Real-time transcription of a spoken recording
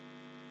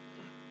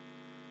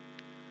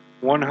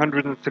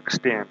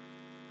116.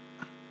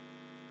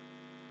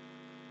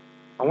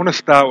 I want to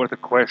start with a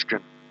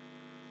question.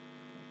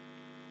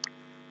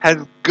 Has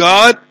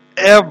God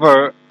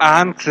ever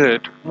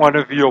answered one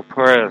of your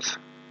prayers?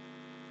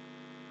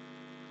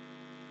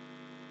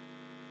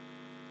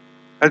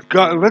 Let's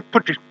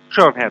put a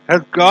show of hands.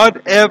 Has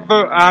God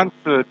ever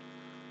answered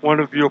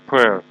one of your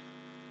prayers?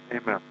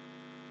 Amen.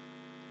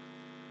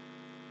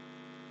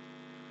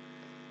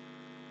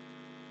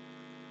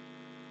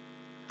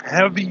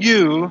 Have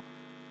you,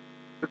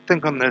 let's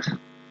think on this,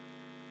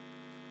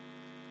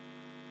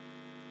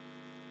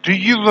 do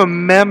you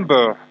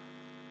remember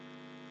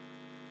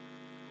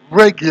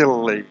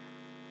regularly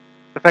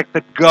the fact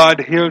that God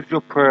hears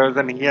your prayers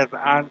and He has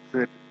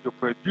answered your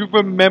prayers? Do you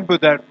remember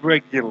that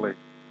regularly?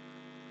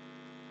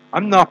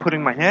 I'm not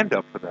putting my hand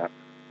up for that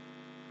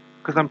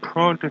because I'm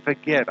prone to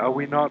forget. Are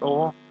we not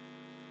all?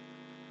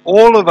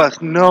 All of us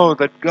know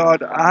that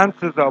God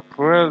answers our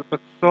prayers,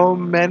 but so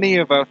many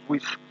of us, we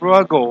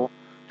struggle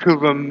to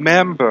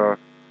remember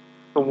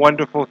the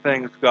wonderful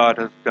things God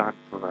has done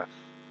for us.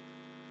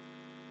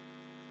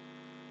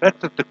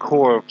 That's at the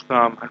core of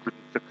Psalm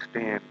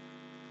 116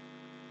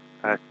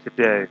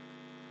 today.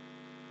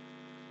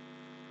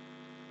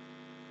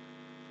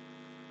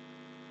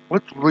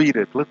 Let's read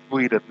it,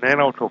 and then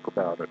I'll talk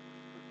about it.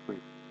 Let's read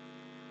it.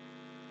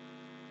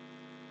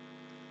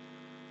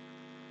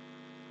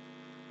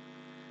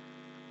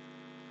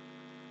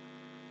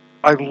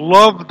 I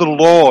love the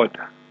Lord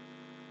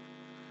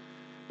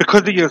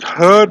because He has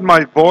heard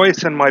my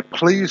voice and my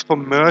pleas for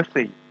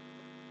mercy,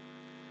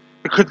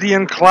 because He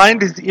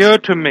inclined His ear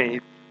to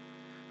me.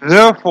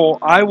 Therefore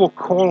I will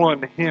call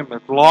on Him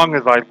as long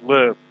as I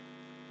live.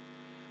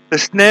 The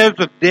snares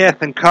of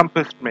death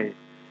encompassed me.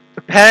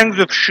 The pangs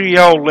of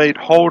Sheol laid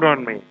hold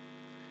on me.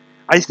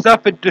 I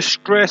suffered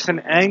distress and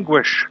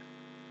anguish.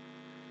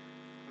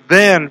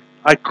 Then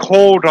I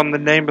called on the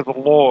name of the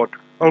Lord.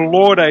 O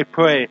Lord, I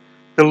pray,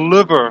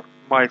 deliver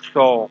my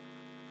soul.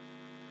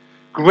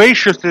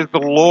 Gracious is the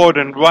Lord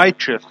and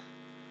righteous.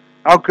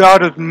 Our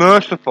God is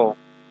merciful.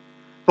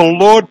 The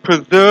Lord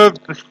preserves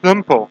the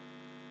simple.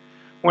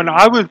 When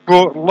I was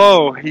brought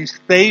low, He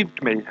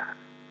saved me.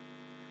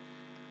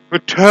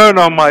 Return,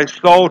 O my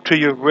soul, to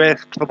your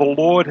rest, for the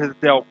Lord has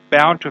dealt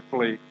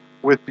bountifully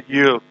with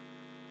you.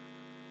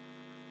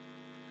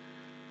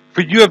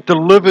 For you have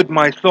delivered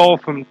my soul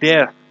from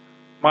death,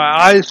 my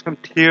eyes from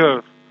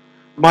tears,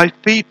 my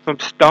feet from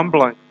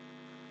stumbling.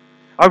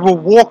 I will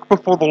walk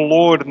before the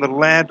Lord in the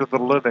land of the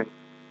living.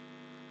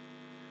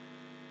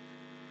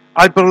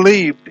 I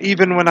believed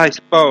even when I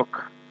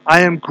spoke.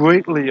 I am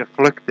greatly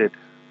afflicted.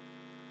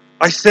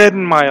 I said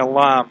in my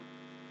alarm,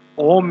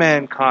 all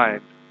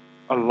mankind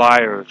are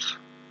liars.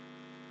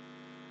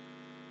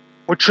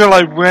 What shall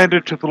I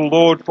render to the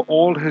Lord for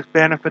all His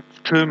benefits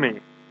to me?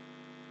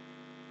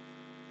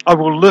 I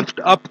will lift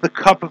up the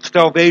cup of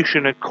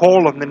salvation and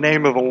call on the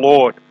name of the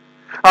Lord.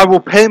 I will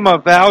pay my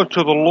vows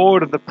to the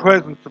Lord in the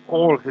presence of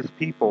all His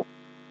people.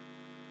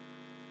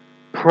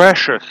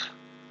 Precious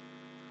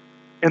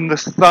in the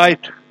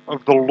sight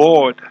of the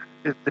Lord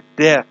is the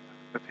death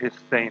of His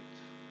saints.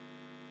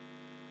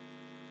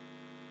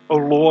 O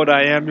Lord,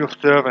 I am your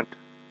servant.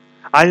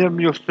 I am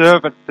your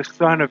servant, the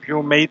son of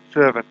your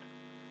maidservant.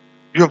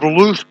 You have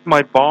loosed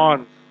my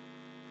bonds.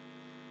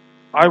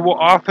 I will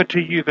offer to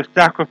you the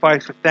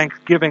sacrifice of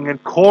thanksgiving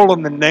and call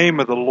on the name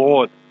of the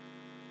Lord.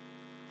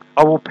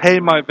 I will pay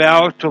my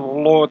vows to the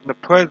Lord in the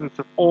presence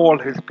of all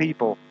His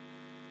people,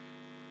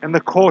 in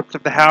the courts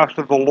of the house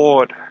of the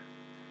Lord,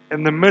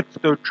 in the midst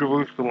of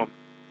Jerusalem.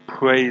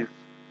 Praise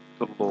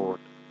the Lord.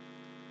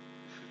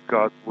 This is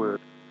God's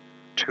word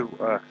to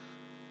us.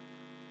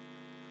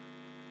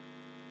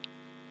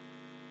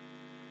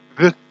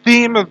 The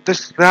theme of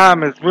this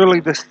psalm is really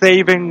the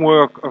saving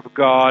work of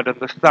God and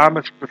the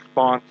psalmist's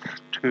response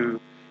to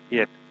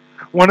it.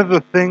 One of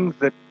the things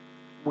that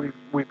we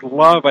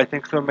love, I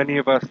think so many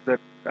of us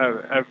that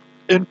are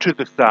into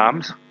the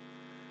Psalms,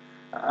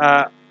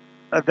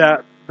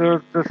 that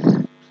there's this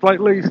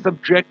slightly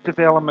subjective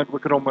element, we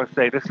could almost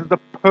say. This is a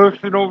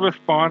personal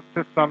response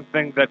to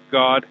something that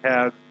God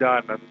has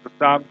done, and the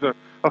Psalms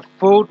are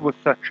filled with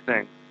such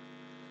things.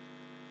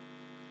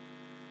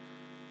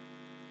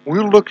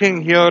 We're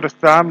looking here at a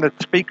psalm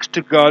that speaks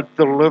to God's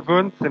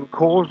deliverance and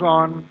calls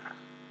on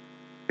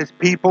His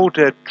people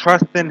to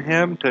trust in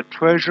Him, to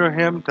treasure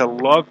Him, to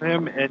love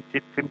Him, and to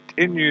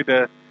continue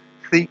to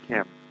seek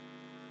Him.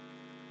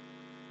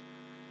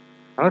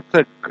 Now,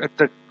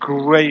 it's a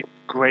great,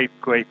 great,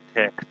 great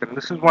text. And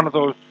this is one of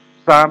those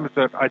psalms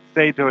that I'd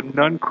say to a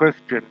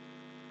non-Christian,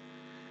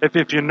 if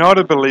you're not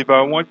a believer,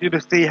 I want you to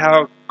see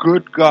how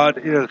good God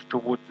is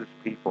towards His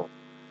people.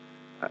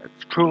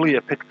 It's truly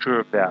a picture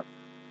of that.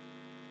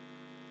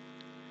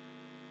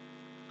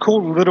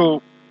 Cool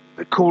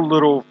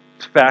little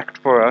fact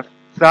for us.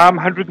 Psalm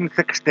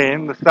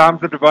 116, the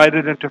Psalms are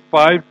divided into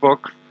 5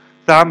 books.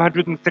 Psalm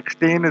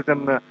 116 is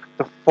in the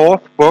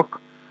 4th book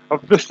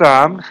of the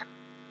Psalms.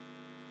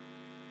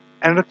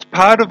 And it's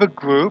part of a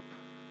group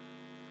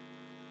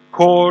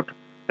called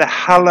the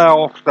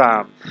Hallel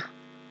Psalms.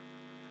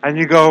 And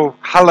you go,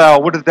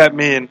 Hallel, what does that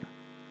mean?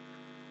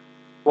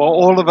 Well,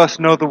 all of us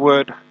know the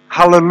word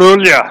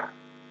hallelujah.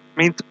 It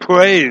means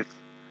praise.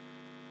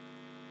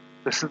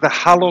 This is the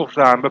Hallel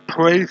Psalm, a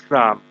praise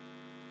psalm.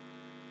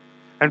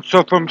 And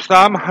so from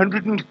Psalm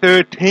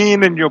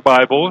 113 in your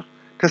Bibles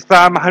to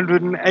Psalm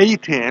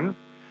 118,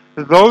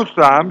 those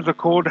psalms are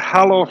called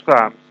Hallel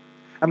Psalms.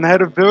 And they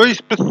had a very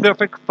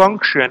specific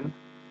function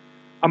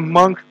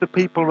amongst the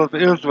people of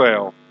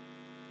Israel.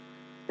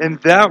 And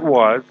that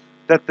was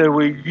that they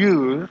were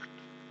used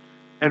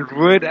and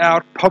read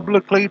out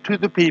publicly to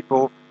the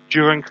people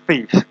during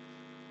feasts.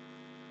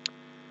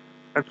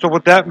 And so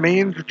what that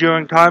means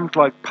during times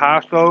like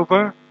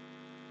Passover,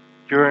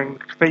 during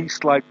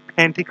feasts like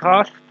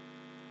Pentecost,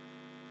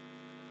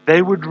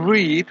 they would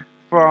read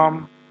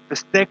from the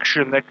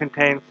section that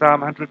contains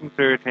Psalm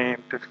 113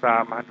 to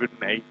Psalm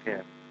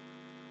 118.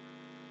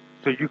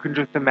 So you can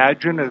just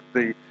imagine as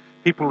the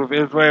people of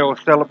Israel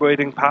are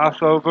celebrating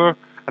Passover,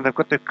 and they've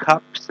got their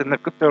cups, and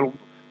they've got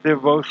their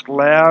roast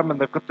lamb, and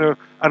they've got their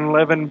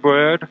unleavened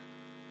bread,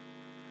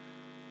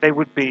 they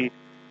would be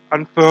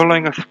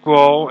unfurling a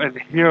scroll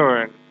and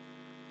hearing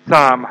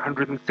Psalm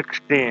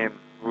 116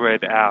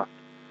 read out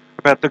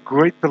about the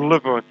great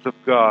deliverance of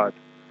God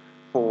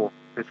for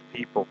His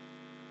people.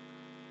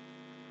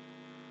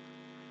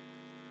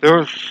 There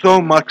is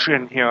so much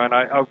in here, and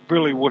I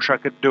really wish I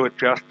could do it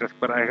justice,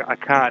 but I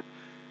can't.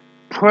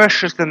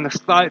 Precious in the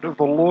sight of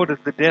the Lord is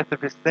the death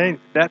of His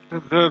saints. That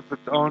deserves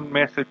its own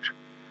message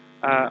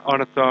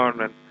on its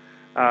own, and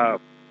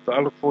so I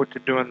look forward to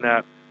doing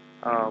that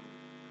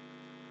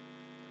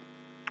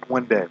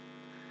one day.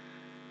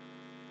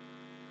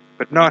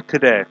 But not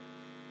today.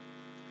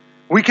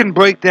 We can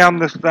break down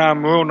this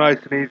psalm real nice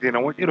and easy, and I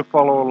want you to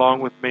follow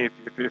along with me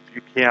if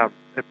you can.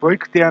 It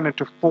breaks down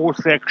into 4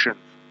 sections.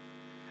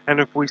 And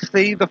if we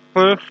see the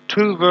first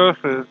 2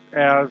 verses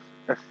as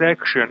a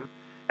section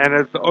and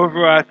as the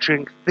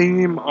overarching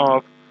theme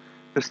of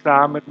the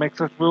psalm, it makes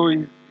us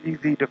really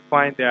easy to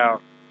find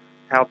out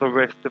how the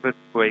rest of it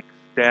breaks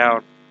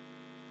down.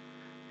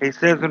 He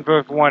says in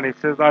verse 1, he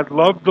says, I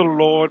love the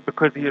Lord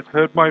because He has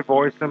heard my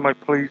voice and my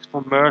pleas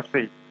for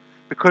mercy.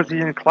 Because He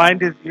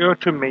inclined His ear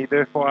to me,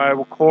 therefore I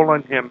will call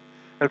on Him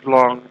as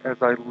long as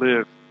I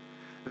live.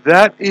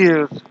 That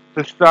is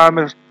the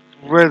psalmist's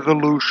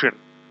resolution.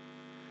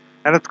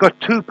 And it's got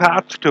 2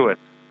 parts to it.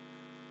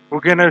 We're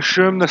going to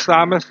assume the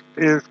psalmist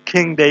is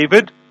King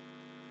David.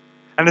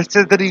 And it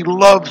says that he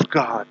loves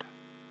God.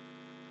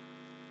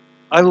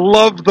 I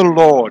love the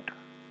Lord,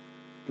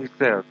 he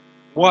says.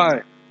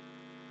 Why?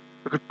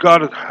 Because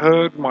God has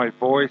heard my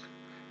voice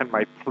and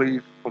my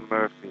pleas for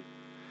mercy.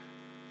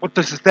 What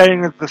this is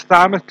saying is the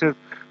psalmist has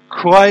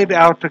cried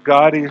out to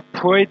God, he has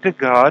prayed to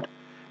God,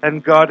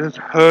 and God has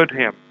heard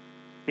him.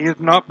 He has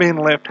not been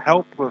left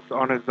helpless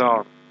on his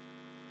own.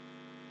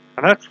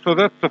 And that's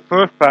the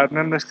first part. And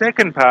then the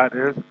second part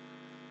is,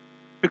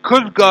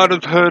 because God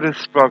has heard his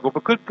struggle,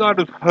 because God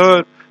has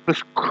heard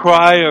this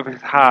cry of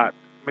his heart,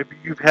 maybe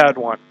you've had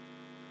one,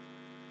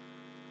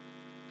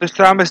 the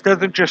psalmist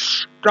doesn't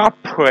just stop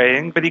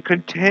praying, but he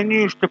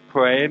continues to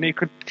pray, and he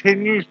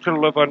continues to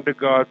live under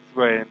God's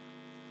reign.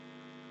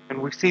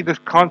 And we see this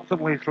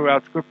constantly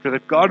throughout Scripture,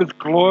 that God is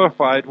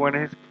glorified when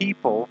His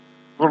people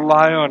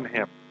rely on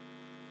Him.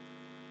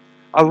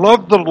 I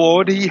love the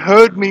Lord. He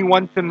heard me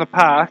once in the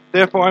past.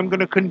 Therefore, I'm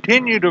going to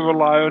continue to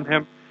rely on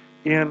Him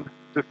in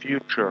the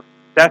future.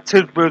 That's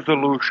his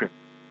resolution.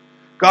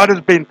 God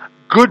has been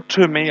good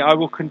to me. I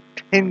will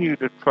continue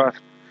to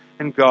trust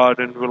in God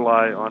and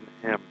rely on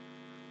Him.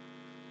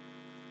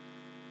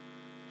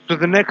 So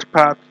the next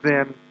parts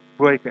then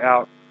break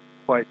out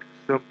quite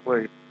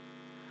simply.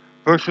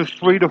 Verses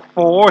 3 to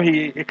 4,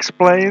 he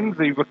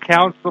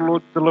recounts the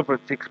Lord's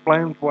deliverance. He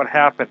explains what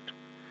happened.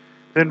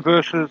 Then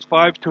verses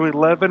 5 to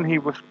 11, he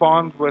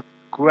responds with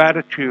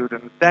gratitude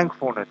and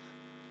thankfulness.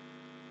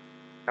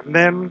 And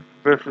then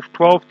verses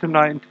 12 to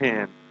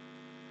 19,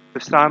 the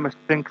psalmist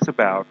thinks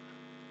about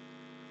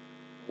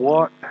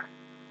what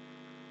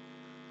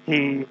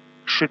he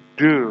should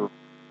do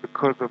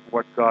because of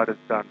what God has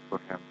done for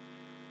him.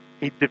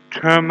 He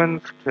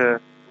determines to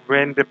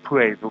render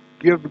praise, or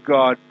give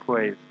God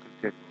praise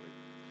continually.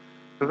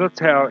 So that's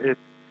how it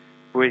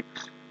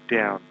breaks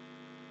down.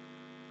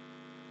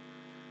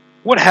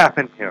 What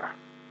happened here?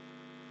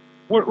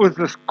 What was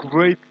this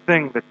great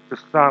thing that the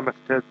psalmist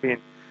has been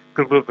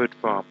delivered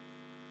from?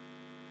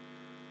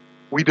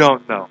 We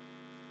don't know.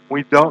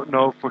 We don't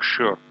know for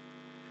sure.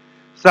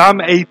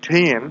 Psalm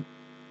 18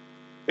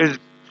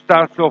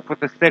 starts off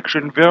with a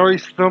section very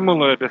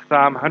similar to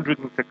Psalm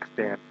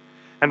 116.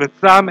 And in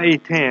Psalm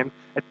 18,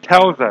 it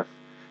tells us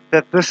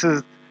that this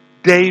is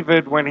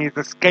David when he's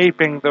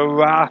escaping the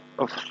wrath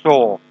of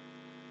Saul.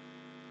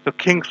 So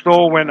King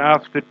Saul went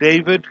after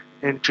David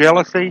in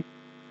jealousy,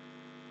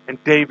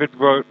 and David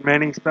wrote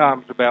many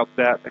psalms about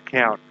that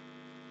account.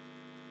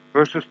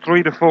 Verses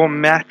 3 to 4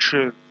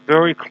 matches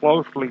very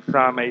closely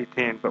Psalm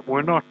 18, but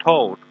we're not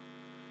told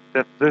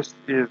that this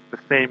is the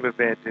same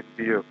event in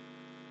view.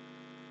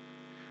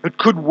 It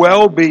could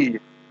well be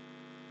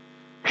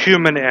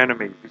human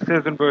enemies. He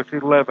says in verse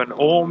 11,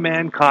 all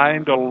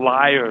mankind are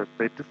liars,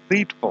 they're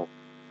deceitful.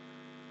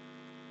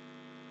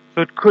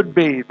 So it could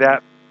be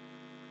that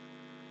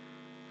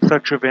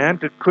such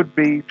event, it could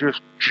be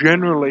just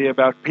generally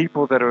about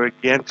people that are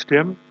against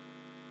him.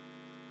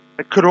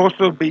 It could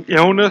also be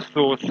illness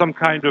or some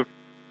kind of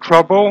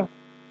trouble,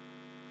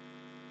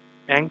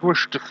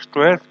 anguish,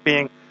 distress,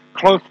 being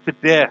close to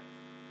death.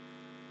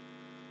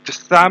 The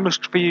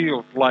psalmist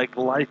feels like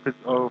life is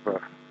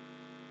over.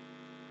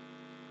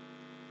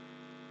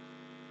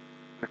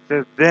 It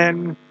says,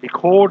 then he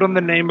called on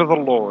the name of the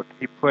Lord.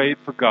 He prayed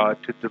for God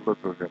to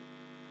deliver him.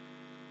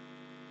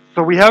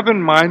 So we have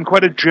in mind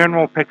quite a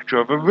general picture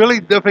of a really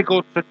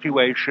difficult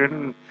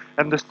situation,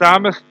 and the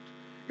psalmist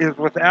is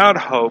without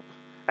hope,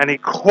 and he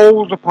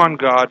calls upon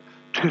God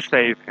to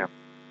save him.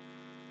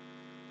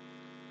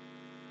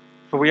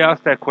 So we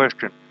ask that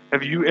question,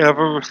 have you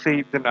ever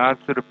received an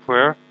answer to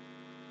prayer?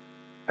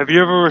 Have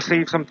you ever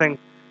received something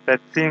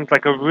that seems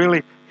like a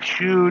really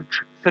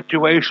huge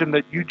situation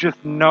that you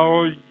just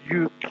know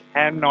you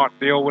cannot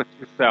deal with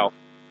yourself?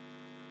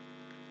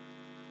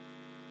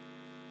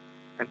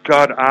 And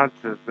God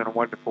answers in a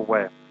wonderful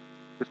way.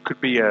 This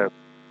could be a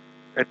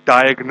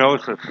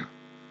diagnosis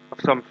of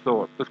some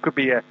sort. This could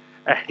be a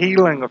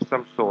healing of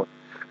some sort.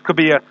 It could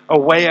be a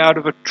way out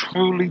of a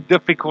truly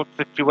difficult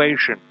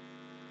situation.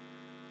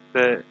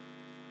 A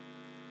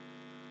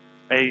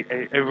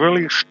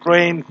really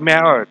strained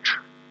marriage.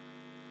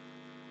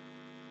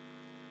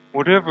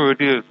 Whatever it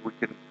is, we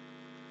can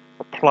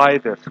apply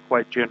this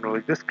quite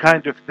generally. This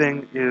kind of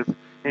thing is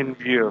in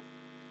view.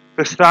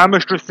 The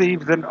psalmist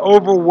receives an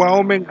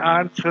overwhelming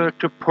answer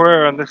to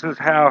prayer, and this is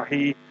how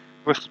he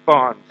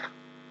responds.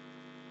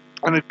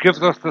 And it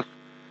gives us this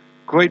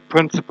great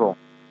principle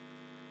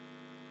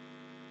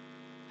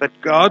that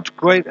God's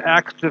great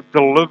acts of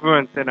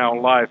deliverance in our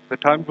life, the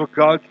times where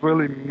God's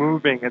really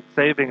moving and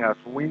saving us,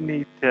 we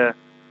need to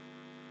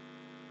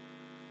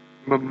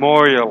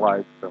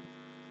memorialize them,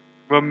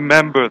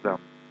 remember them,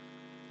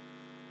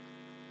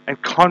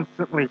 and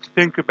constantly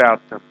think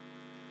about them,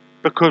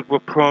 because we're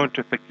prone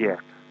to forget.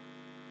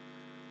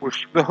 We're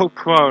so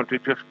prone to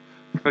just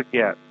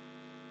forget.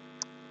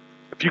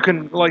 If you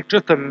can,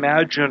 just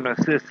imagine a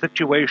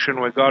situation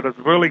where God has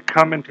really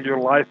come into your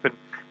life and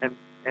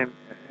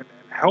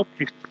helped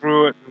you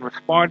through it and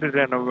responded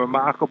in a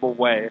remarkable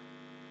way,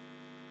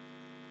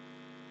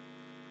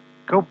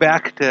 go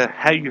back to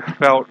how you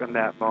felt in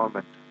that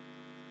moment.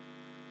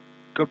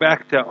 Go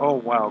back to, oh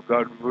wow,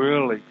 God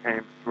really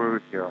came through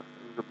here.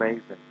 It was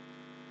amazing.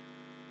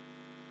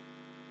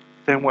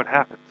 Then what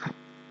happens?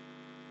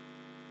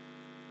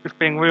 Just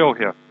being real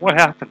here. What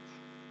happens?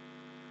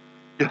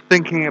 You're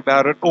thinking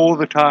about it all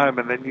the time,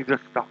 and then you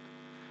just stop.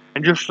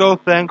 And you're so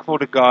thankful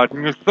to God,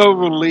 and you're so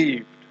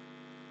relieved.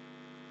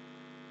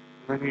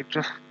 And then you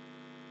just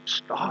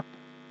stop.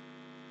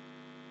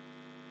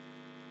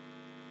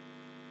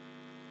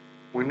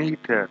 We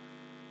need to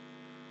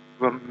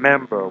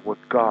remember what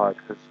God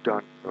has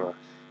done for us.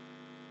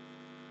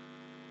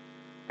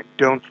 And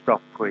don't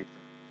stop praising.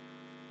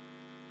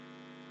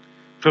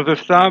 So the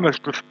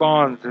psalmist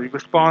responds, and he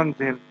responds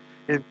in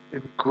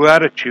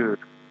gratitude.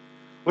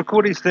 Look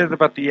what he says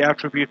about the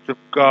attributes of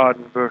God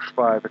in verse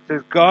 5. It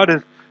says, God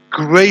is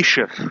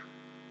gracious.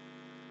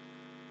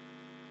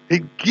 He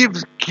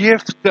gives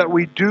gifts that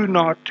we do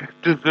not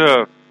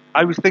deserve.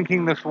 I was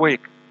thinking this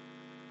week,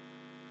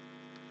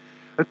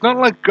 it's not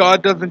like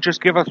God doesn't just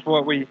give us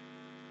what we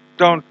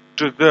don't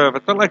deserve.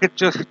 It's not like it's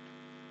just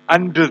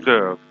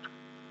undeserved.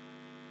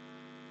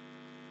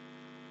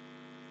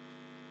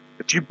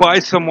 If you buy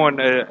someone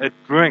a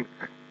drink,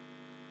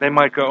 they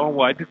might go, oh,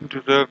 well, I didn't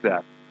deserve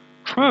that.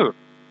 True.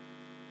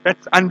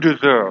 That's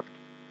undeserved.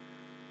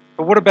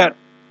 But what about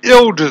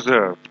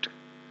ill-deserved?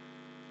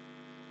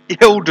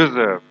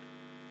 Ill-deserved.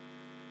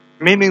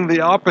 Meaning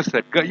the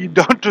opposite. You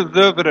don't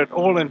deserve it at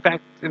all. In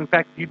fact,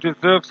 you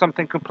deserve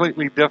something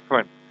completely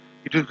different.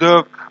 You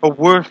deserve a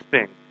worse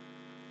thing.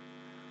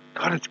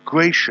 God is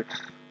gracious.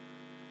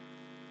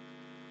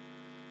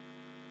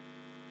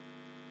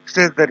 It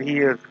says that He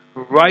is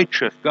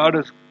righteous. God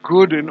is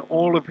good in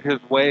all of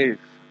His ways.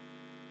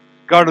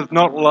 God is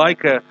not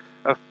like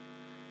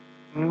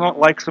not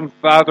like some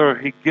father.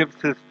 He gives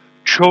his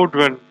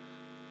children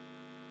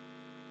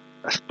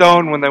a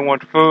stone when they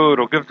want food,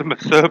 or gives them a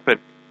serpent,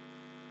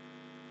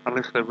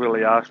 unless they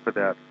really ask for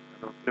that.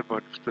 I've never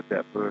understood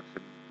that verse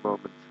in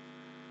moments.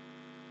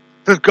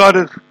 It says God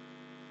is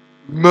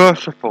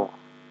merciful,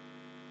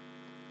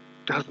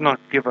 does not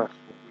give us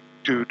what we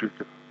do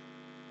deserve.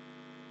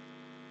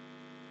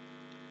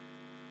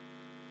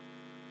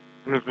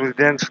 And as we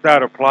then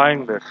start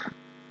applying this,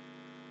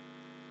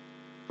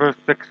 verse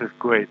 6 is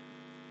great.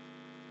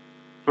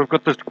 So we've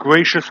got this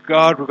gracious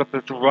God, we've got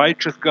this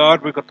righteous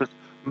God, we've got this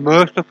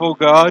merciful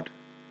God,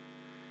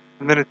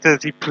 and then it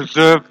says He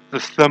preserves the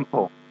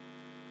simple.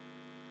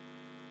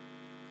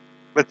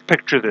 Let's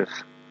picture this.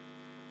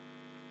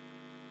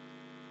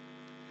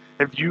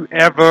 Have you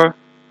ever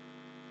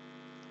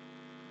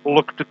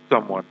looked at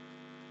someone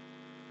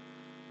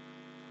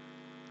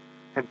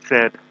and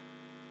said,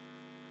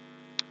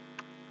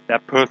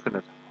 that person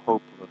is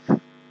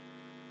hopeless.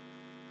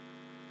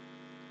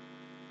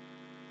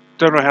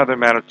 Don't know how they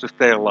manage to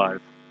stay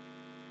alive.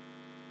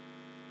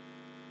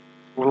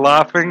 We're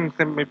laughing,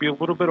 and maybe a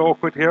little bit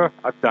awkward here.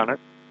 I've done it.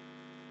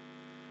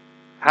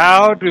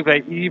 How do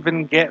they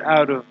even get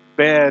out of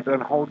bed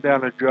and hold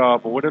down a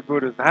job or whatever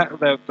it is?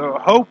 They're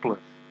hopeless.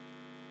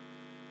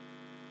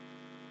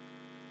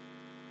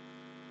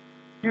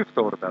 You've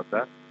thought about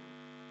that.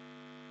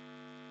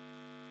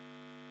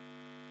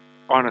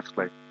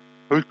 Honestly,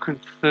 who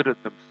considered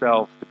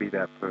themselves to be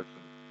that person?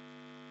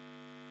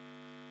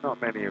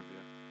 Not many of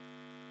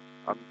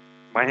you.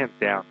 My hand's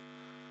down.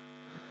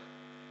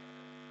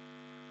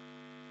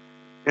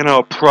 In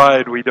our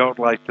pride, we don't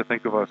like to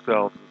think of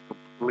ourselves as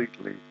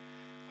completely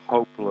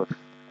hopeless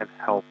and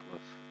helpless.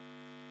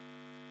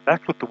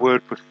 That's what the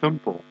word for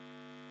simple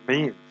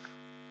means.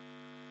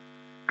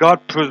 God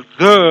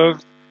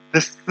preserves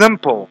the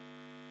simple.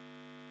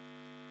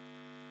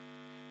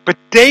 But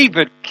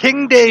David,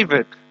 King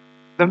David,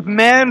 the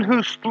man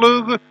who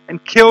slew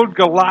and killed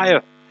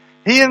Goliath,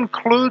 he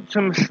includes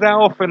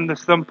himself in the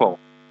simple.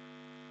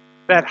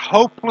 That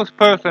hopeless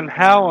person,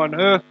 how on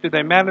earth do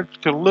they manage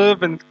to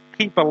live and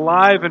keep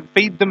alive and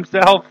feed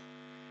themselves?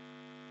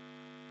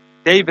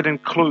 David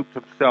includes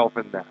himself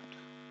in that.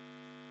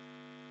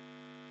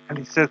 And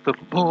he says the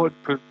Lord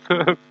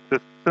preserves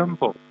the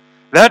simple.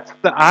 That's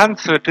the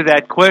answer to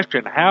that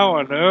question. How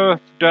on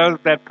earth does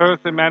that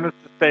person manage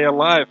to stay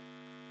alive?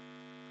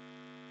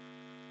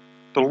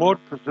 The Lord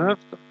preserves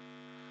them.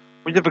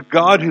 We have a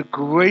God who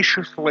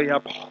graciously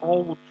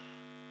upholds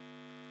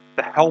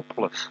the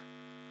helpless.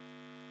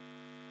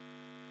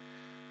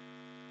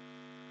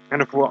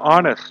 And if we're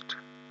honest,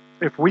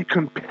 if we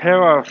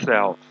compare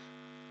ourselves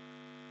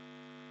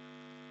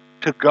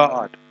to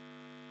God,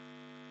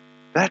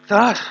 that's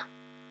us.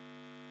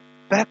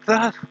 That's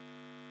us.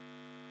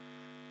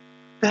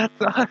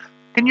 That's us.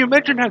 Can you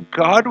imagine how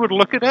God would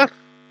look at us?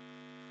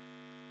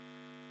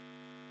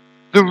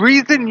 The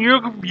reason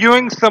you're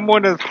viewing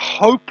someone as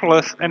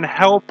hopeless and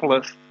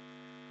helpless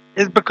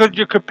is because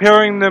you're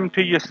comparing them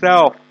to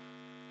yourself.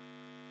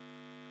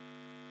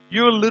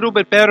 You're a little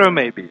bit better,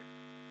 maybe.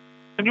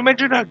 Can you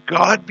imagine how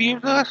God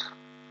views us?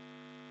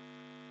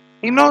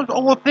 He knows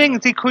all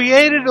things. He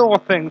created all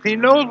things. He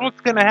knows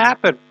what's going to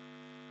happen.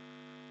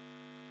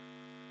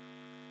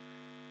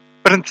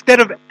 But instead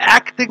of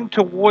acting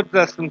towards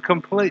us in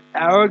complete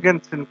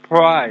arrogance and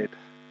pride,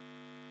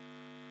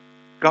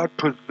 God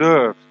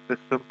preserves the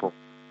simple.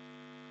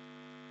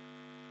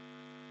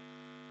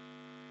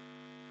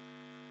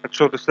 And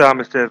so the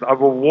psalmist says, I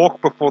will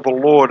walk before the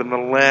Lord in the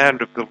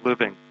land of the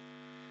living.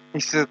 He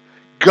says,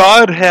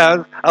 God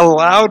has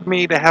allowed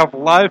me to have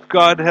life.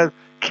 God has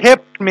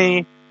kept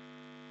me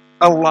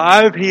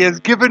alive. He has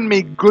given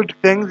me good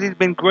things. He's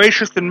been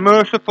gracious and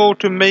merciful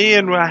to me,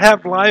 and I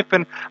have life,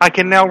 and I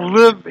can now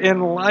live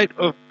in light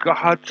of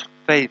God's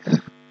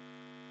faith.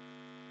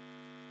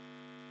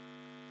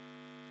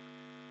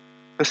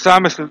 The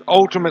psalmist is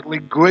ultimately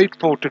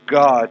grateful to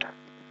God.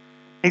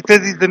 He says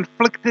he's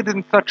inflicted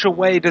in such a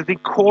way. Does he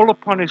call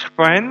upon his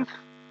friends?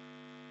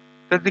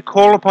 Does he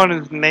call upon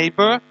his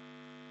neighbor?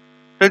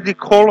 Does he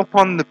call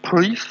upon the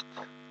priest?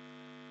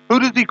 Who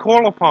does he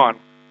call upon?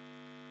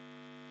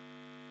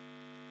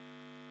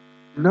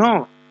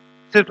 No.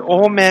 He says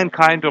all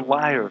mankind are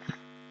liars.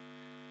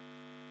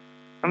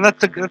 And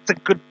that's a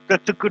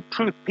good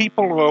truth.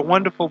 People are a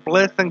wonderful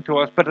blessing to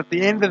us, but at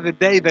the end of the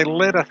day, they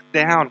let us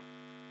down.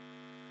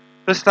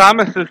 The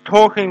psalmist is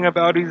talking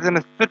about he's in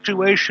a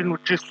situation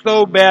which is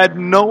so bad,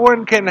 no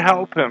one can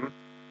help him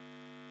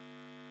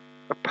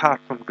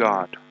apart from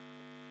God.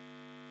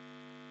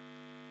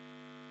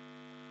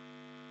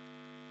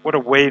 What a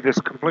way this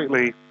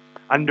completely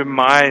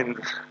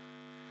undermines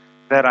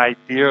that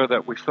idea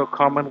that we so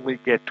commonly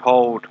get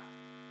told.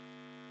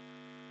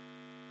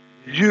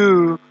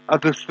 You are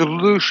the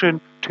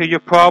solution to your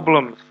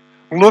problems.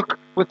 Look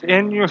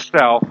within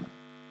yourself.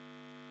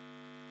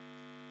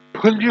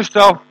 Pull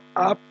yourself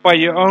up by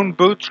your own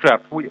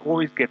bootstraps. We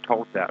always get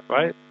told that,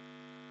 right?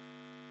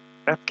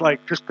 That's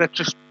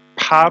just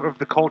part of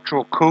the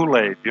cultural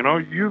Kool-Aid, you know?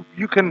 You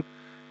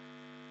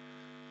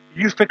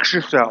fix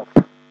yourself.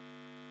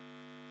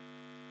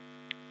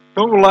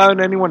 Don't rely on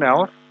anyone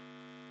else.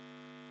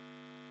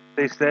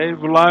 They say,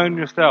 rely on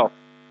yourself.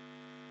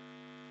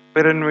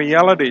 But in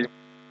reality,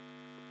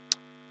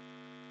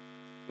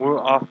 we're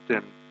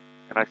often,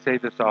 and I say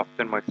this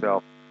often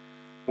myself,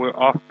 we're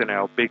often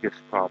our biggest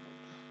problems.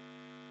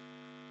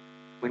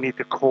 We need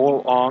to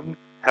call on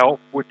help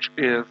which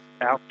is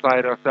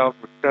outside ourselves,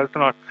 which does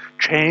not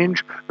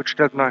change, which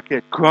does not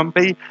get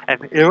grumpy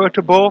and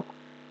irritable,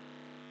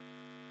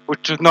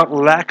 which does not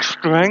lack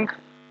strength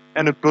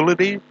and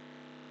ability.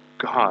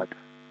 God,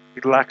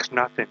 He lacks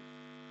nothing.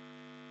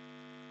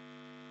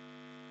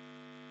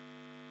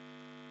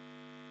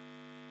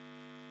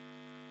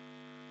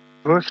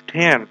 Verse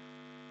 10,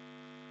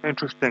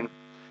 interesting.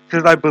 It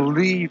says, I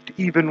believed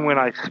even when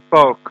I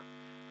spoke,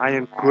 I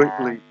am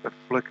greatly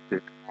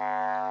afflicted.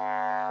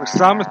 The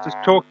psalmist is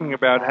talking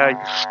about how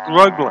he's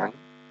struggling,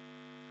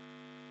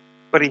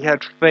 but he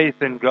had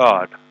faith in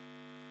God.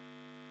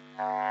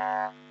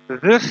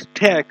 This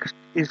text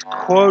is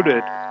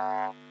quoted,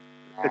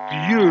 it's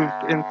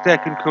used in 2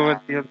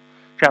 Corinthians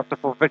chapter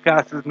 4.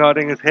 Vikas is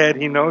nodding his head.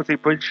 He knows he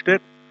preached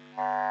it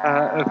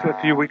a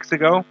few weeks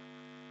ago.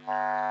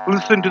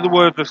 Listen to the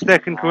words of 2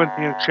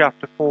 Corinthians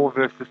chapter 4,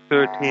 verses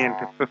 13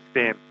 to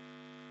 15.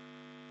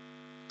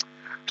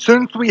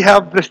 Since we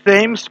have the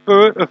same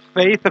spirit of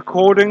faith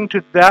according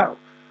to that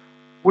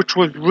which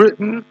was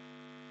written,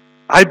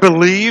 I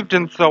believed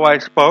and so I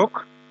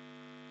spoke.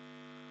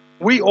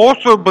 We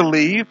also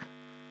believe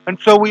and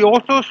so we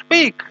also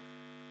speak,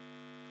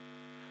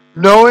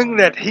 knowing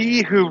that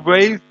he who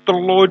raised the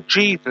Lord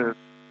Jesus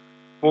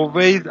will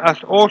raise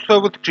us also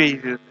with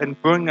Jesus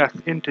and bring us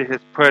into his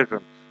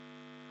presence.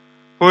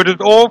 For it is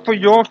all for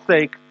your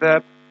sake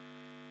that,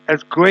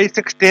 as grace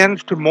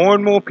extends to more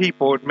and more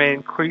people, it may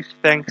increase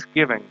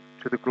thanksgiving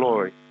to the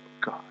glory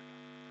of God.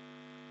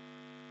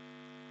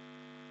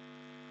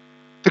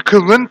 The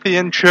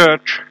Corinthian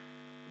church,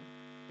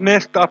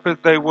 messed up as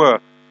they were,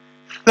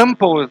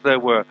 simple as they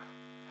were,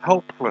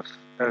 helpless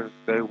as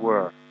they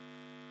were,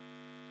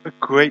 a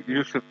great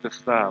use of the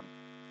psalm,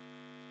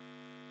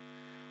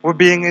 were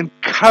being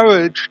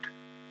encouraged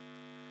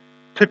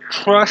to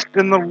trust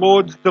in the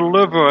Lord's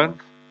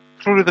deliverance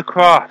through the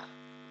cross.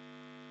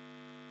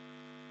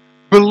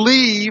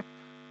 Believe,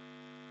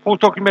 Paul's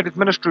talking about his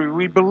ministry,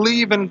 we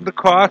believe in the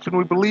cross and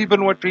we believe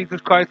in what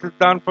Jesus Christ has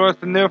done for us,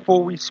 and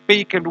therefore we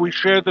speak and we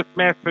share this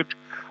message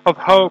of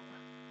hope.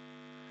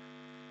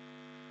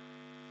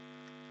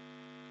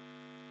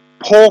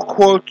 Paul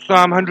quotes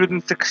Psalm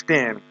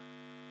 116,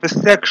 the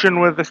section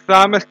where the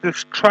psalmist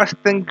is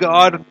trusting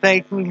God and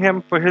thanking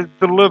him for his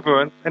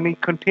deliverance, and he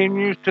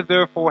continues to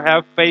therefore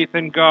have faith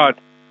in God.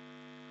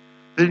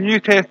 The New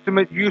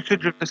Testament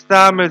usage of the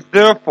psalm is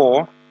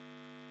therefore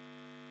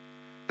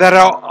that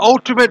our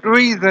ultimate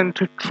reason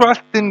to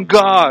trust in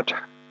God,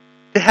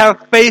 to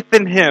have faith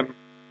in him,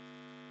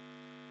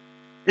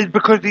 is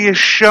because he has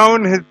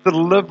shown his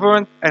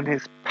deliverance and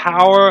his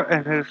power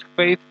and his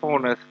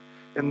faithfulness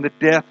in the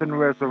death and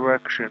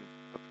resurrection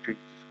of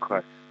Jesus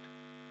Christ,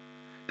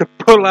 to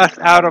pull us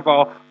out of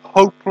our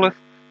hopeless,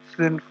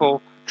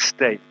 sinful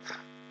states.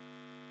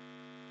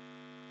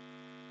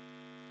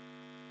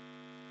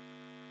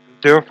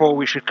 Therefore,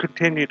 we should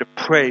continue to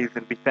praise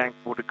and be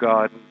thankful to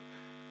God,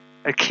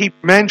 and keep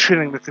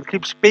mentioning this, and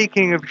keep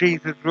speaking of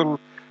Jesus'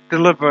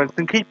 deliverance,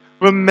 and keep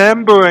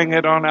remembering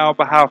it on our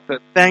behalf, that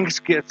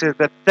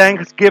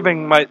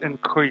thanksgiving might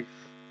increase.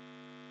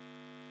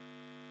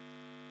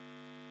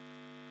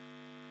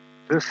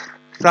 This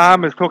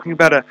psalm is talking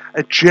about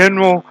a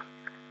general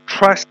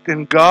trust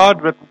in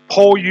God, but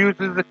Paul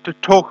uses it to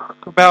talk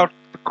about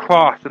the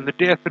cross and the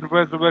death and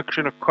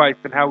resurrection of Christ,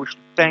 and how we should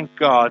thank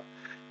God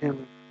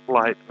in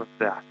light of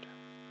that.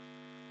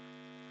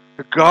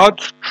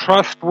 God's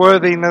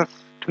trustworthiness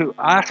to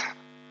us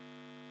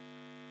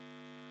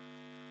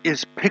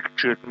is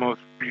pictured most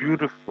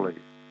beautifully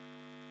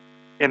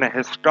in a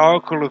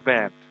historical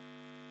event,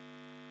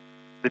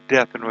 the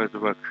death and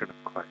resurrection of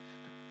Christ.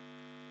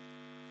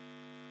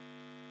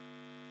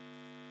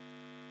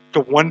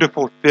 It's a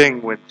wonderful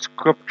thing when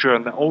Scripture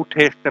in the Old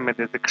Testament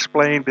is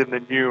explained in the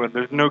New, and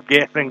there's no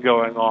guessing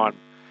going on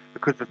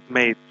because it's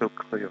made so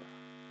clear.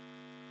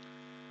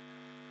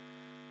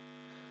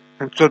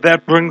 And so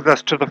that brings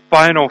us to the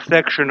final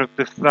section of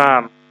this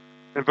psalm,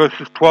 in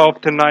verses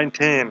 12 to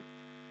 19,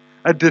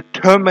 a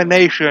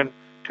determination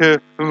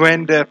to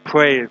render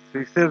praise.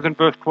 He says in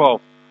verse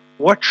 12,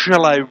 "What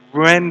shall I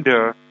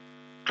render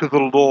to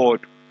the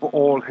Lord for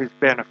all his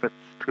benefits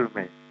to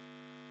me?"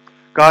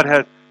 God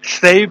has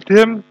saved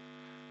him.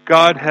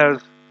 God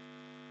has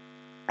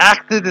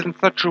acted in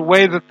such a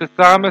way that the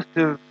psalmist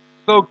is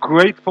so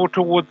grateful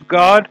towards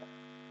God.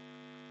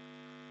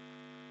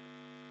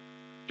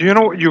 Do you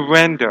know what you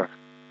render?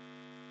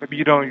 Maybe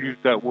you don't use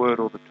that word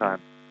all the time.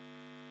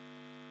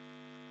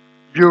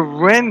 You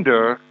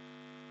render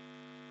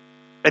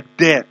a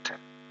debt.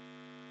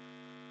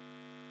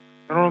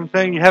 You know what I'm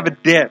saying? You have a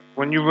debt.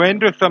 When you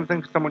render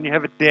something to someone, you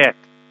have a debt.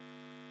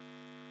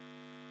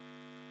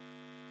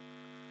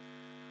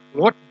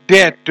 What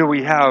debt do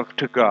we have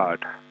to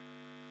God?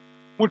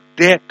 What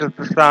debt does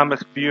the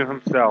psalmist view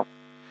himself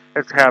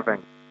as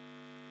having?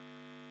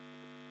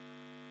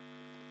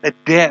 A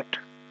debt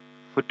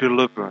for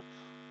deliverance.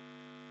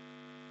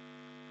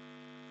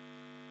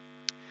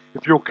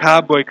 If your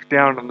car breaks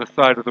down on the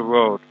side of the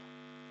road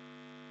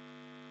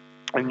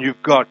and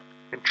you've got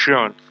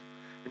insurance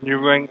and you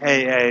ring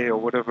AA or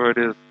whatever it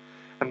is,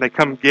 and they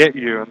come get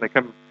you and they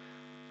come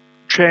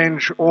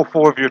change all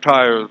 4 of your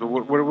tires or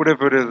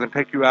whatever it is and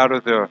take you out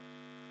of there,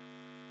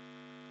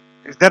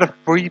 is that a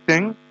free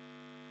thing?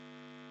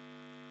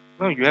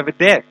 No, you have a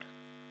debt.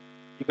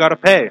 You got to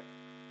pay.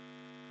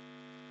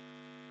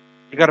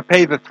 You got to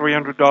pay the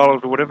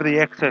 $300 or whatever the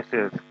excess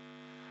is.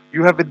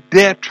 You have a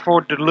debt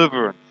for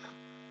deliverance.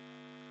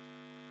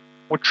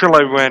 What shall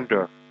I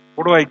render?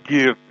 What do I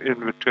give in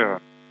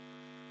return?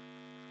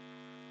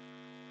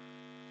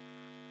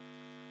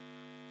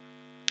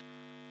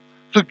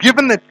 So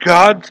given that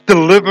God's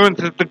deliverance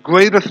is the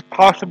greatest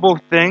possible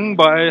thing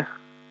by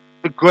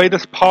the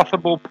greatest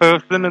possible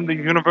person in the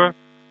universe?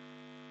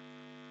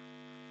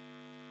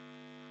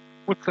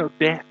 What's our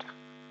debt?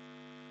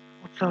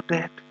 What's our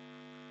debt?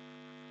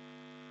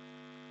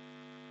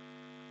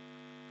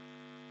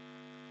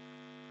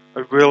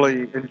 I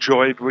really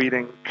enjoyed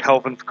reading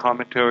Calvin's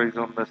commentaries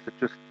on this. It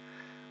just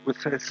was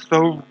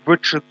so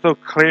rich and so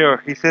clear.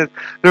 He says,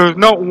 there is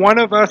not one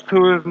of us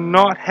who has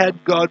not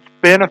had God's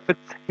benefits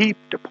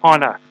heaped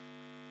upon us.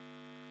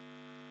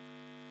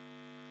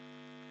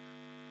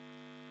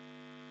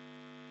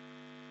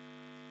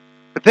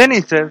 But then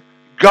he says,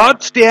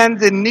 God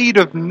stands in need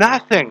of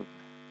nothing.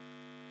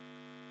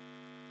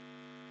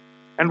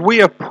 And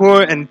we are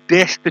poor and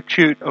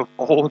destitute of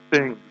all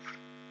things.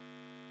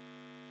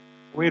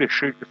 Way to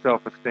shoot your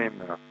self-esteem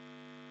there.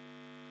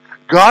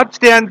 God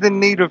stands in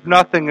need of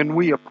nothing, and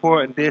we are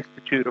poor and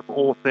destitute of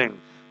all things.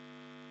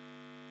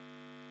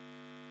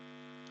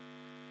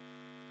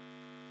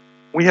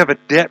 We have a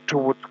debt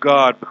towards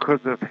God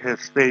because of His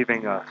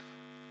saving us.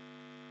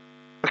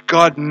 But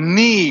God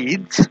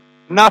needs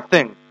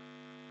nothing.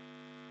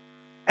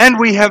 And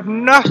we have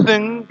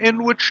nothing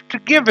in which to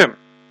give Him.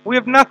 We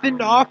have nothing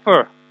to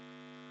offer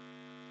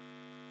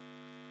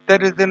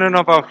that is in and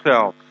of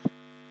ourselves.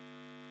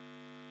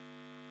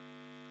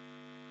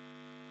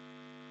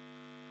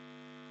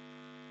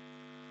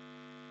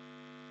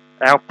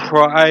 Our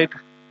pride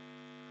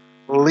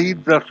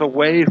leads us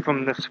away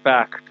from this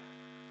fact.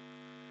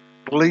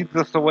 Leads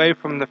us away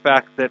from the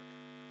fact that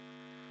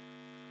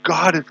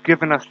God has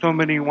given us so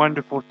many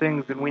wonderful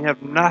things and we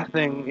have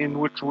nothing in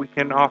which we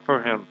can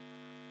offer Him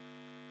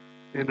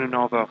in and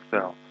of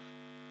ourselves.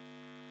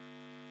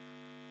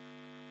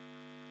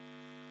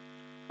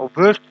 Well,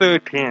 verse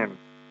 13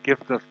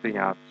 gives us the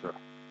answer.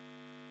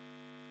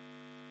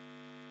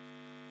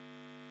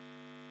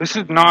 This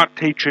is not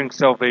teaching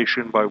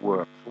salvation by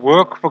works.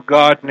 Work for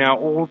God now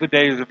all the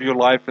days of your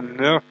life, and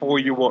therefore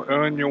you will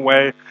earn your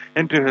way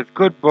into His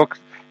good books,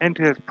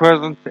 into His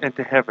presence, and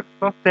to heaven.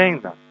 It's not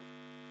saying that.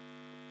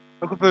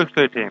 Look at verse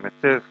 13. It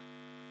says,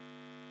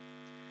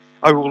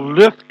 I will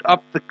lift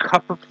up the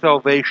cup of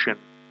salvation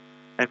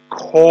and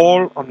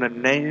call on the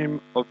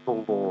name of the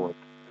Lord.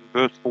 In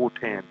verse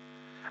 14,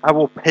 I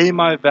will pay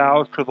my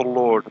vows to the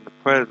Lord in the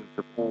presence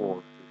of all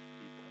His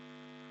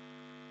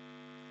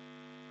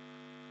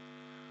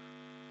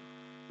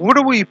people. What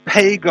do we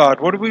pay God?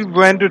 What do we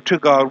render to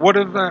God? What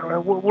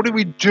do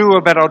we do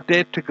about our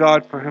debt to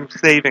God for Him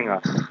saving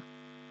us?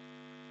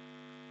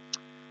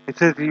 It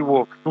says He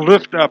will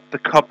lift up the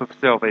cup of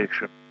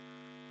salvation.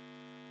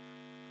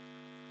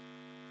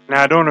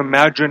 Now, I don't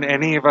imagine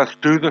any of us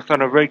do this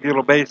on a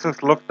regular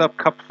basis, lift up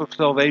cups of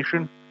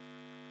salvation.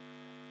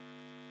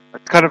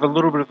 It's kind of a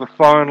little bit of a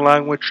foreign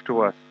language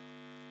to us.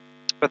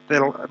 But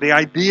the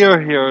idea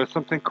here is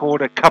something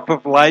called a cup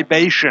of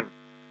libation,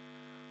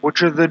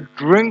 which is a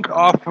drink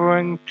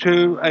offering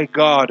to a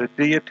god, a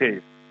deity.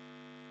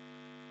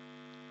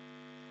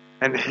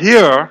 And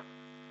here,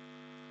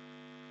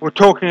 we're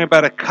talking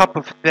about a cup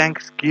of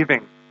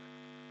thanksgiving.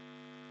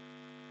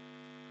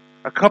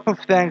 A cup of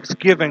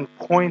thanksgiving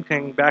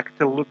pointing back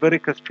to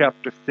Leviticus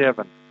chapter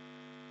 7.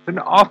 It's an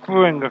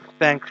offering of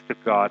thanks to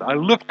God. I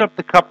lift up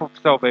the cup of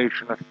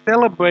salvation, a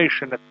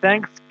celebration, a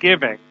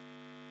thanksgiving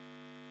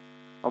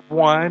of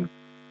wine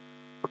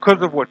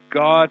because of what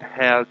God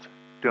has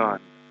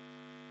done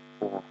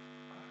for us.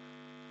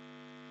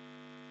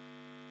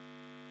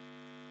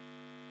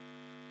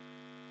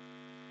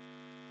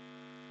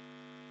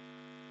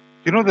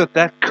 You know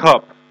that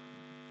cup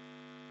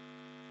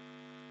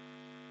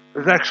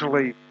is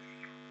actually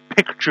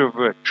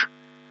picture-rich,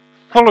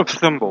 full of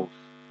symbols.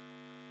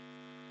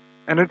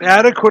 And it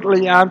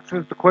adequately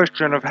answers the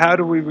question of how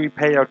do we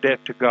repay our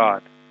debt to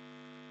God.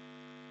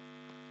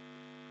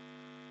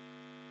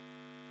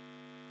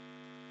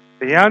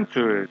 The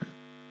answer is,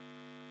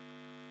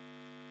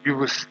 you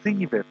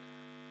receive it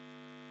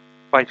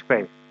by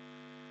faith.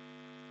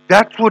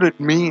 That's what it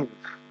means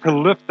to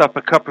lift up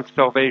a cup of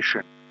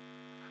salvation.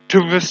 To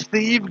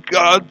receive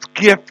God's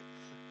gifts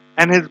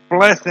and His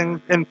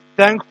blessings in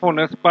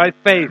thankfulness by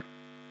faith.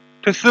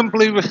 To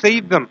simply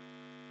receive them.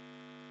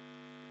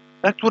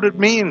 That's what it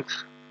means.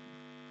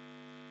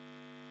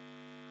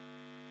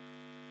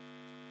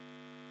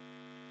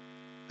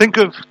 Think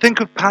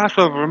of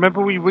Passover.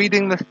 Remember we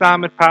reading the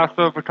psalm at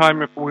Passover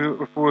time if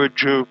we're a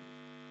Jew.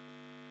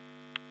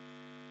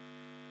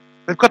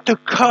 They've got the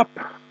cup.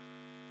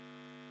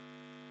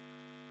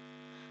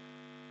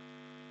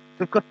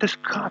 They've got this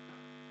cup.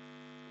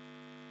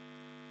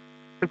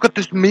 They've got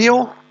this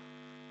meal.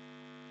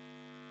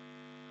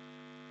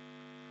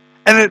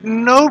 And at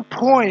no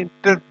point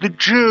does the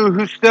Jew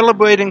who's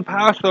celebrating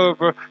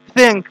Passover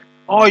think,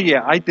 oh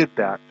yeah, I did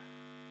that.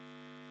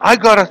 I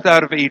got us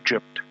out of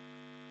Egypt.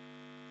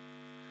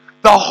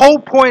 The whole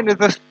point is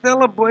a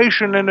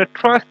celebration and a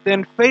trust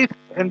and faith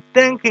and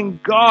thanking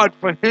God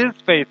for His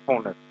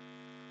faithfulness.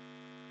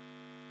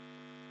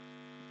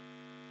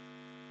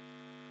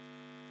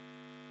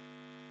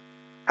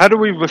 How do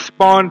we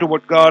respond to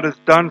what God has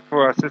done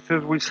for us? It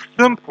says we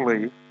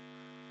simply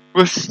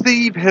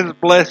receive His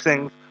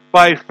blessings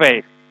by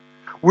faith.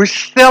 We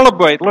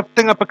celebrate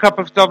lifting up a cup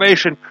of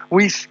salvation.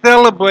 We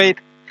celebrate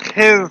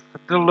His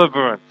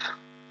deliverance.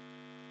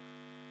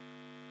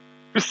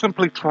 Just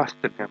simply trust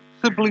in Him.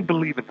 Simply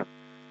believe in Him.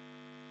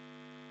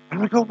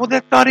 And we go, well,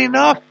 that's not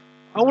enough.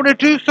 I want to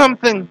do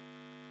something.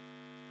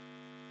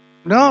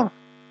 No.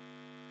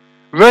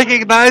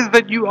 Recognize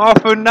that you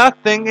offer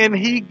nothing and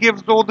He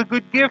gives all the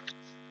good gifts.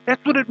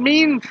 That's what it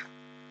means.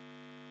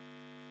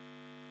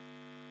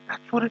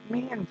 That's what it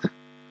means.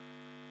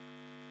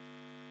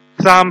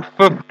 Psalm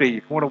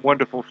 50, what a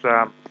wonderful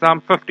psalm.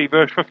 Psalm 50,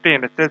 verse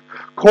 15, it says,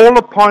 "Call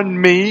upon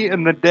me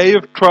in the day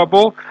of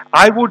trouble.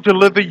 I will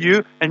deliver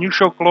you, and you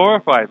shall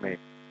glorify me."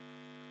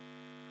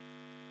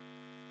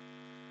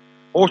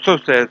 Also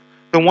says,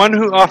 "The one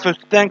who offers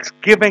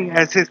thanksgiving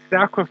as his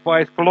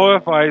sacrifice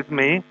glorifies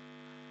me.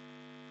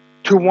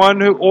 To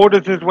one who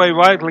orders his way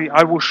rightly,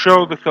 I will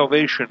show the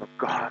salvation of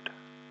God."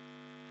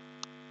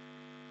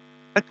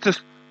 That's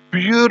this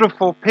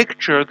beautiful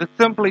picture that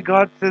simply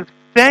God says,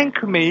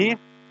 thank me,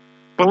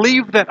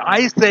 believe that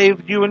I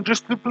saved you, and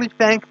just simply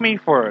thank me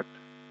for it.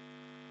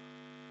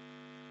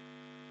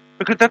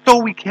 Because that's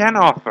all we can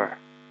offer.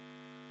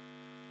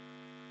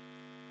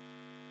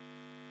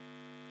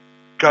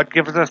 God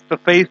gives us the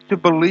faith to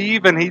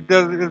believe, and He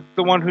is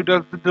the one who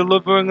does the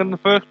delivering in the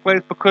first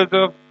place because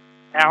of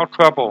our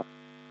trouble.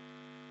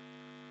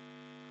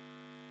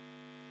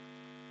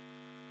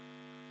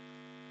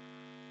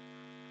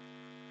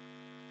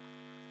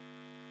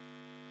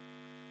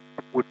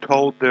 We're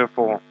told,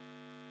 therefore,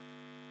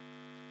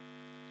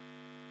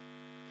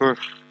 verse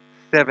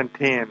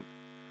 17,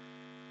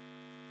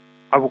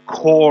 "I will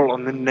call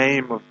on the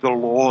name of the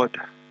Lord."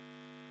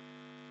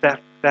 That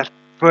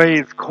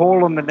phrase,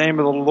 call on the name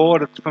of the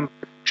Lord, it's from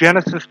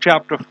Genesis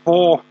chapter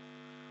 4.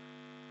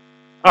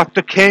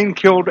 After Cain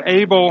killed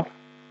Abel,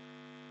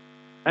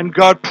 and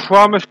God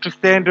promised to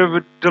send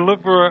a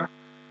deliverer,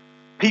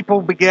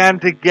 people began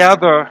to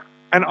gather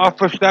and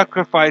offer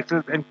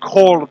sacrifices and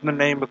call on the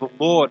name of the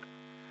Lord.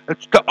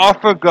 It's to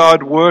offer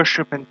God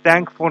worship and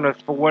thankfulness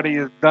for what He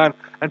has done,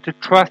 and to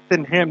trust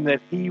in Him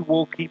that He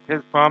will keep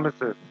His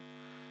promises.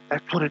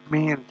 That's what it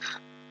means.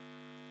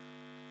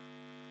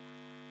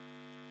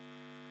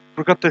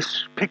 We've got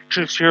this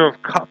pictures here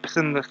of cups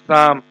in the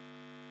psalm.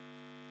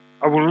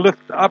 I will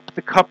lift up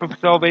the cup of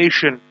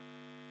salvation.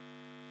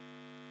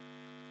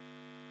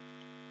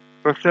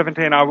 Verse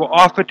 17, "I will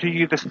offer to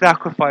you the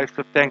sacrifice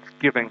of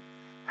thanksgiving."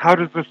 How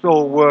does this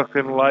all work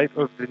in light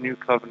of the new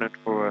covenant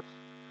for us?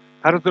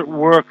 How does it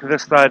work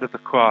this side of the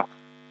cross?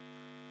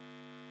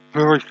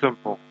 Very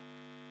simple.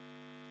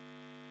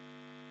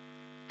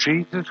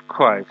 Jesus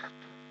Christ,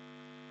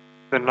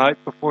 the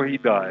night before He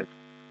died,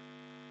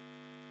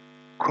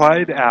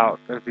 cried out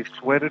as He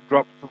sweated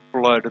drops of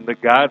blood in the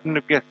Garden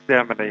of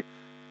Gethsemane,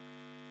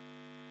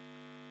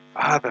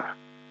 "Father,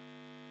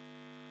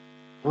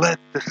 let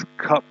this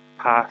cup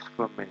pass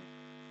from me."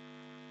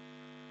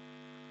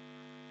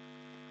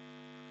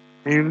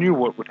 He knew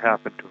what would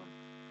happen to Him.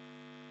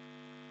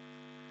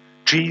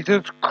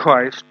 Jesus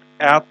Christ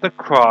at the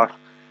cross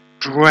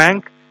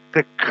drank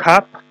the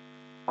cup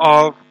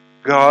of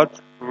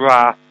God's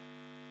wrath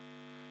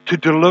to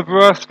deliver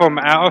us from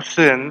our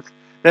sins,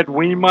 that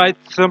we might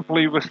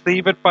simply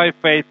receive it by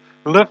faith,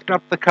 lift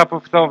up the cup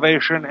of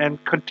salvation,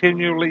 and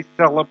continually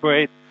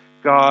celebrate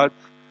God's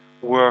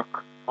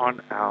work on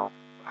our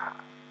behalf.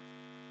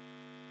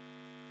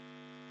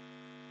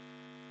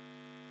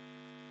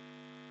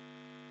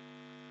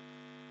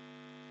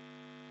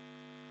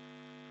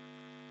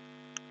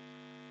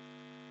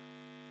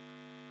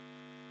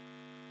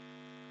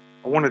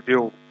 I want to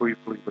deal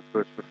briefly with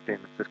verse 15.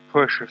 It says,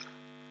 "Precious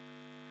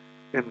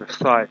in the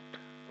sight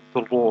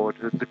of the Lord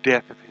is the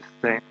death of His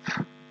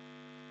saints."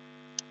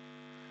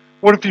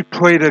 What if you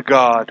pray to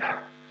God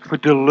for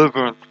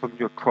deliverance from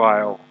your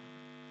trial,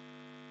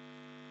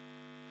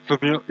 from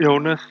your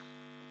illness,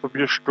 from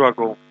your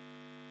struggle,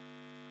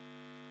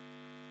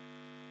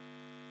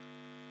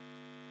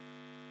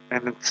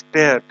 and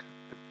instead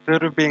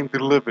of being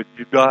delivered,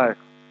 you die?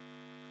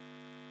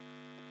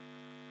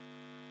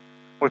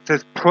 What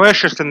says,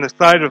 "Precious in the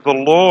sight of the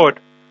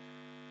Lord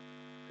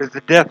is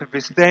the death of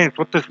His saints."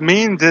 What this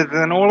means is,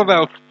 in all of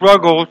our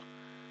struggles,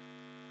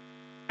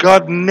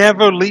 God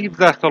never leaves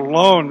us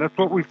alone. That's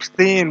what we've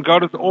seen.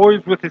 God is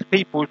always with His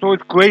people. He's always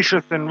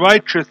gracious and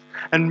righteous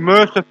and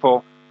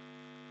merciful.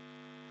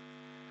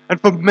 And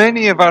for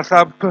many of us,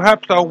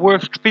 perhaps our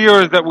worst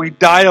fear is that we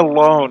die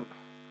alone.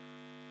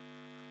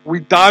 We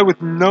die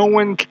with no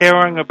one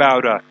caring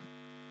about us.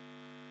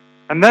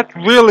 And that's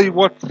really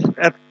what's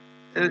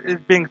is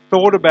being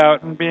thought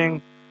about and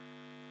being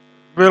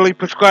really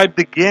prescribed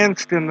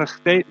against in the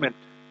statement.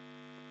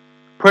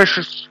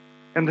 Precious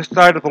in the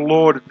sight of the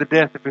Lord is the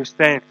death of His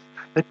saints.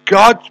 That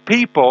God's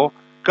people,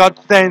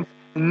 God's saints,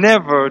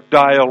 never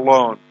die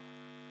alone.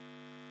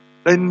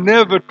 They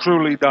never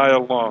truly die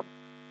alone.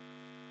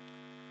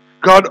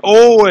 God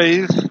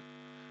always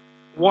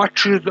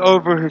watches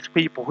over His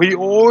people. He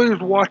always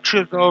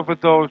watches over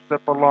those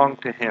that belong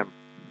to Him.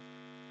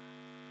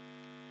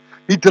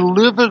 He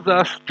delivers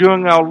us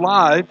during our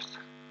lives,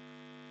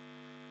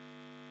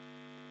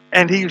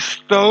 And he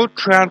so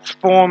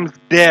transforms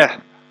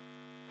death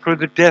through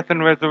the death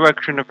and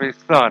resurrection of his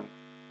Son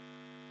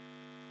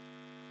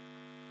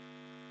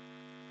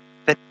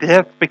that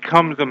death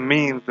becomes a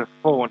means of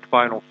full and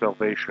final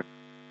salvation.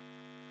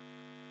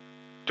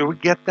 Do we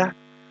get that?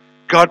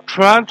 God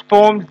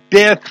transforms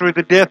death through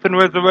the death and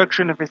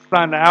resurrection of his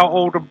Son, our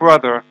older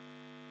brother,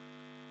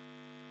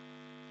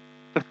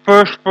 the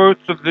first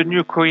fruits of the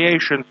new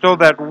creation, so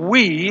that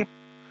we,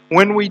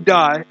 when we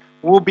die,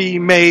 will be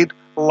made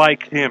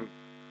like him.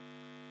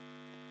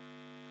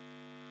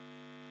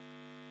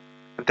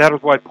 And that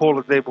is why Paul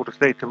is able to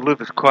say, to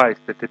live is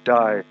Christ, and to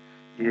die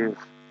is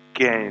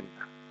gain.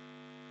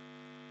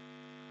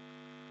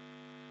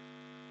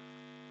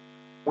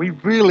 We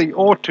really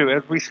ought to,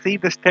 as we see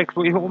this text,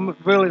 we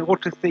really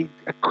ought to see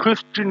a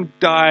Christian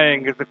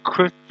dying as a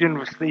Christian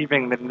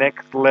receiving the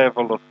next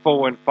level of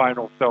full and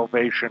final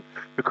salvation,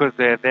 because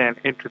they are then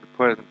into the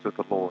presence of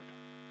the Lord.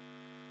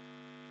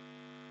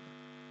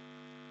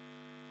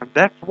 And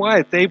that's why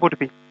it's able to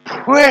be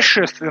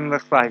precious in the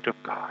sight of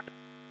God,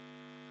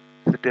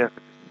 the death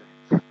of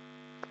the saints.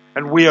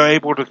 And we are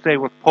able to say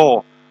with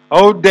Paul,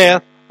 "O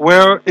death,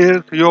 where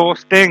is your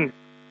sting?"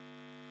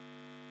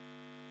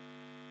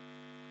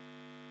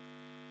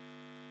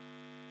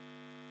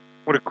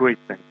 What a great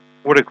thing.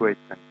 What a great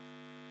thing.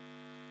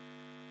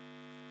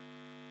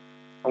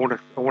 I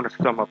want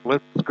to sum up.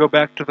 Let's go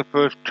back to the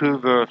first two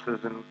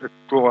verses and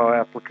draw our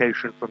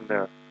application from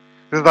there.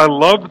 It says, "I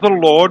love the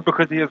Lord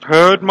because he has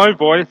heard my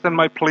voice and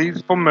my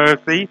pleas for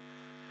mercy,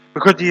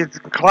 because he has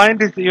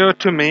inclined his ear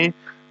to me.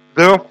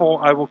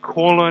 Therefore I will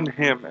call on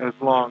him as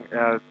long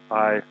as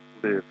I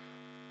live."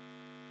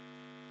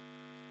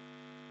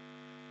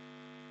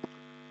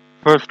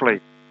 Firstly,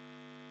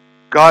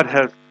 God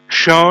has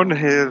shown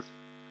his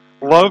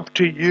love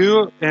to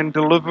you in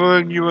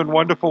delivering you in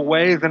wonderful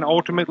ways, and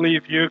ultimately,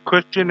 if you're a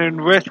Christian, in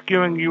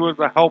rescuing you as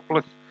a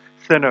helpless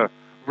sinner.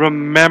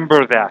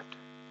 Remember that.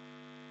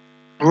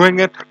 Bring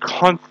it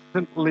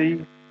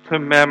constantly to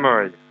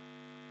memory.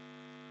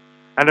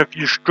 And if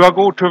you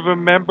struggle to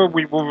remember,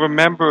 we will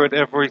remember it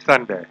every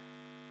Sunday.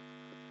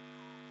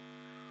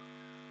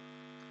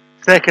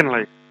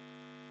 Secondly,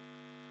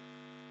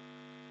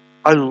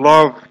 I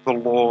love the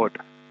Lord.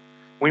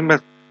 We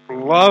must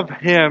love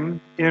him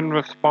in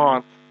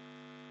response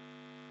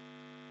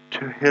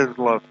to his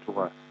love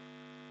to us.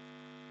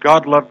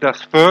 God loved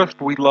us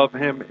first, we love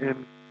him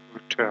in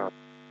return.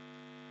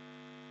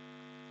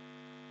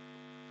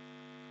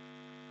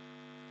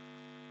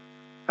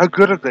 How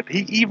good is it? He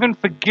even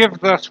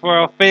forgives us for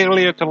our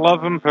failure to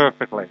love him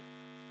perfectly.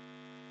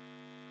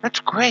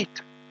 That's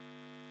great.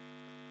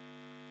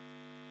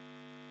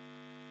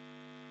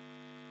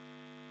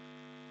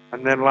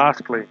 And then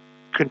lastly,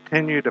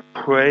 continue to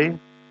pray,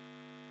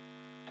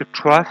 to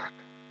trust,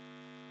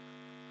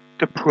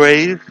 to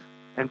praise,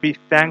 and be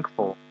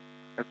thankful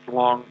as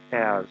long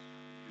as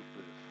you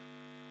live.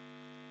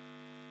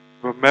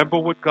 Remember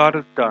what God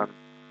has done.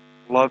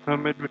 Love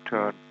him in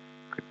return.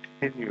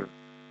 Continue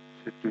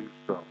to do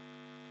so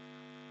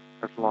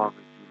as long as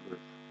you live.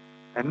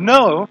 And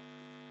know,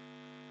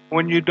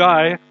 when you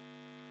die,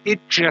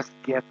 it just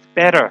gets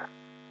better.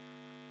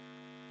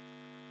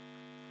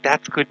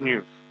 That's good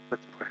news.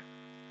 Let's pray.